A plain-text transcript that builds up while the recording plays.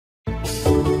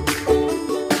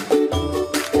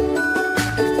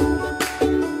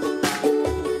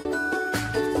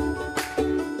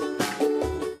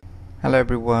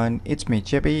everyone, it's me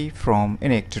JB from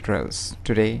UniqueTutorials.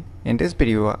 Today in this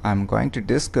video I'm going to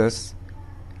discuss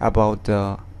about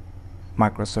the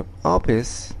Microsoft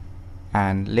Office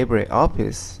and Libre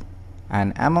Office,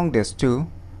 and among these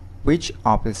two which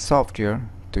Office software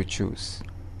to choose.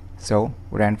 So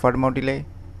without further more delay,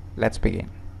 let's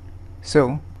begin.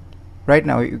 So right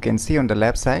now you can see on the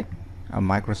left side a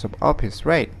Microsoft Office,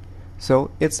 right?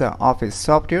 So it's an Office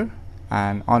software,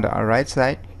 and on the right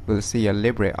side we'll see a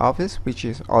Libre Office, which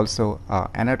is also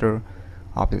another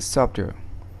Office software.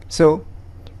 So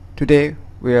today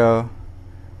we are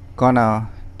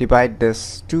gonna divide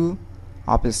this two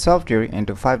Office software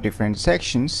into 5 different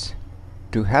sections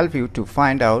to help you to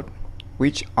find out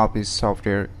which Office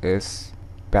software is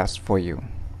best for you.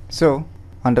 So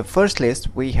on the first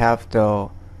list we have the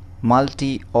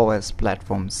multi-OS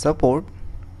platform support.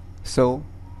 So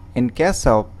in case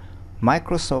of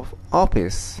Microsoft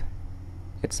Office,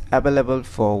 it's available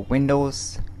for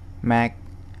Windows, Mac,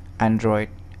 Android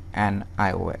and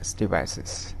iOS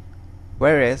devices,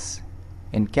 whereas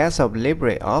in case of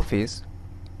Libre Office,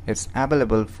 it's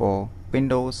available for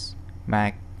Windows,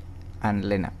 Mac and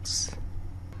Linux.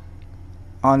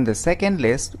 On the second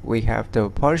list we have the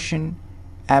version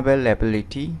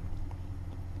availability,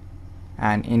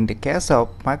 and in the case of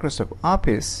Microsoft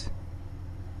Office,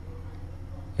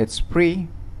 it's free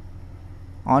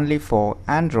only for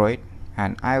Android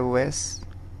and iOS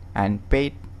and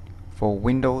paid for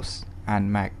Windows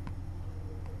and Mac.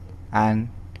 And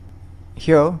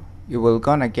here you will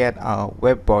gonna get a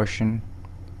web version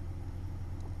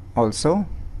also.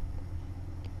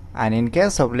 And in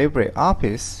case of Libre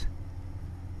Office,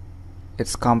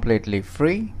 it's completely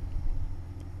free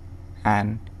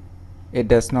and it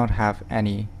does not have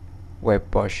any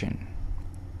web version.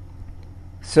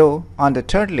 So on the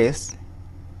third list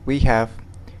we have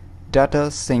data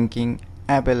syncing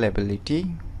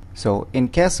availability. So in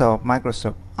case of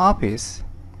Microsoft Office,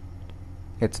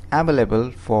 it's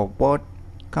available for both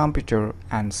computer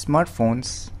and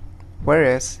smartphones,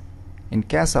 whereas in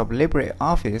case of Libre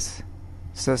Office,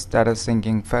 such data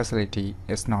syncing facility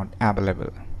is not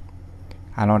available.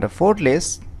 And on the fourth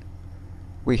list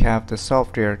we have the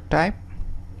software type.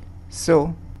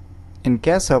 So in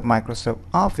case of Microsoft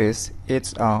Office,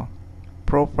 it's a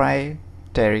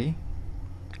proprietary,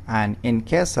 and in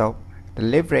case of the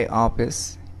Libre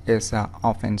Office, it's a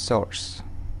open source.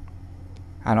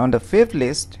 And on the fifth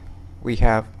list we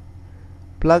have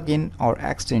plugin or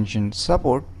extension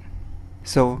support.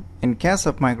 So in case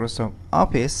of Microsoft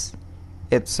Office,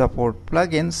 it supports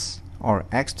plugins or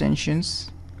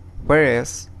extensions,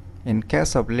 whereas in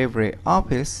case of Libre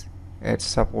Office, it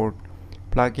supports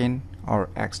plugin or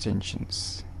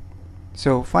extensions.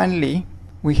 So finally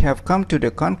we have come to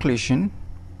the conclusion,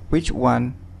 which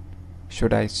one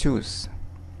should I choose?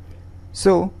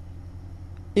 So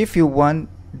if you want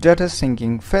data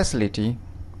syncing facility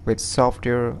with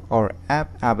software or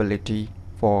app ability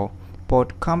for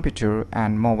both computer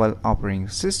and mobile operating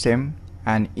system,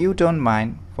 and you don't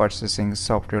mind purchasing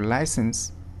software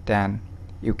license, then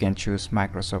you can choose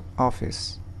Microsoft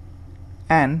Office.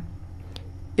 And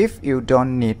if you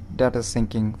don't need data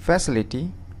syncing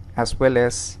facility, as well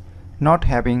as not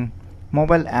having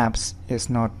mobile apps is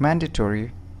not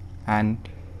mandatory, and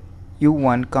you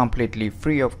want completely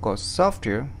free of cost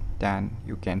software, then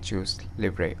you can choose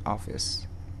Libre Office.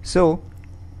 So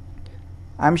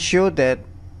I'm sure that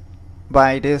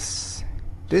by this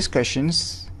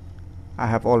discussions I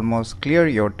have almost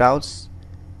cleared your doubts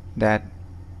that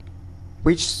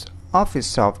which Office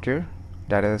software,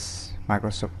 that is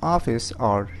Microsoft Office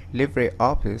or Libre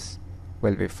Office,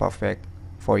 will be perfect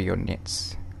for your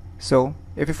needs. So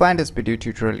if you find this video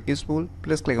tutorial useful,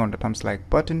 please click on the thumbs like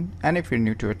button, and if you're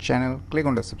new to our channel, click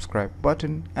on the subscribe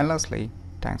button, and lastly,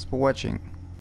 thanks for watching.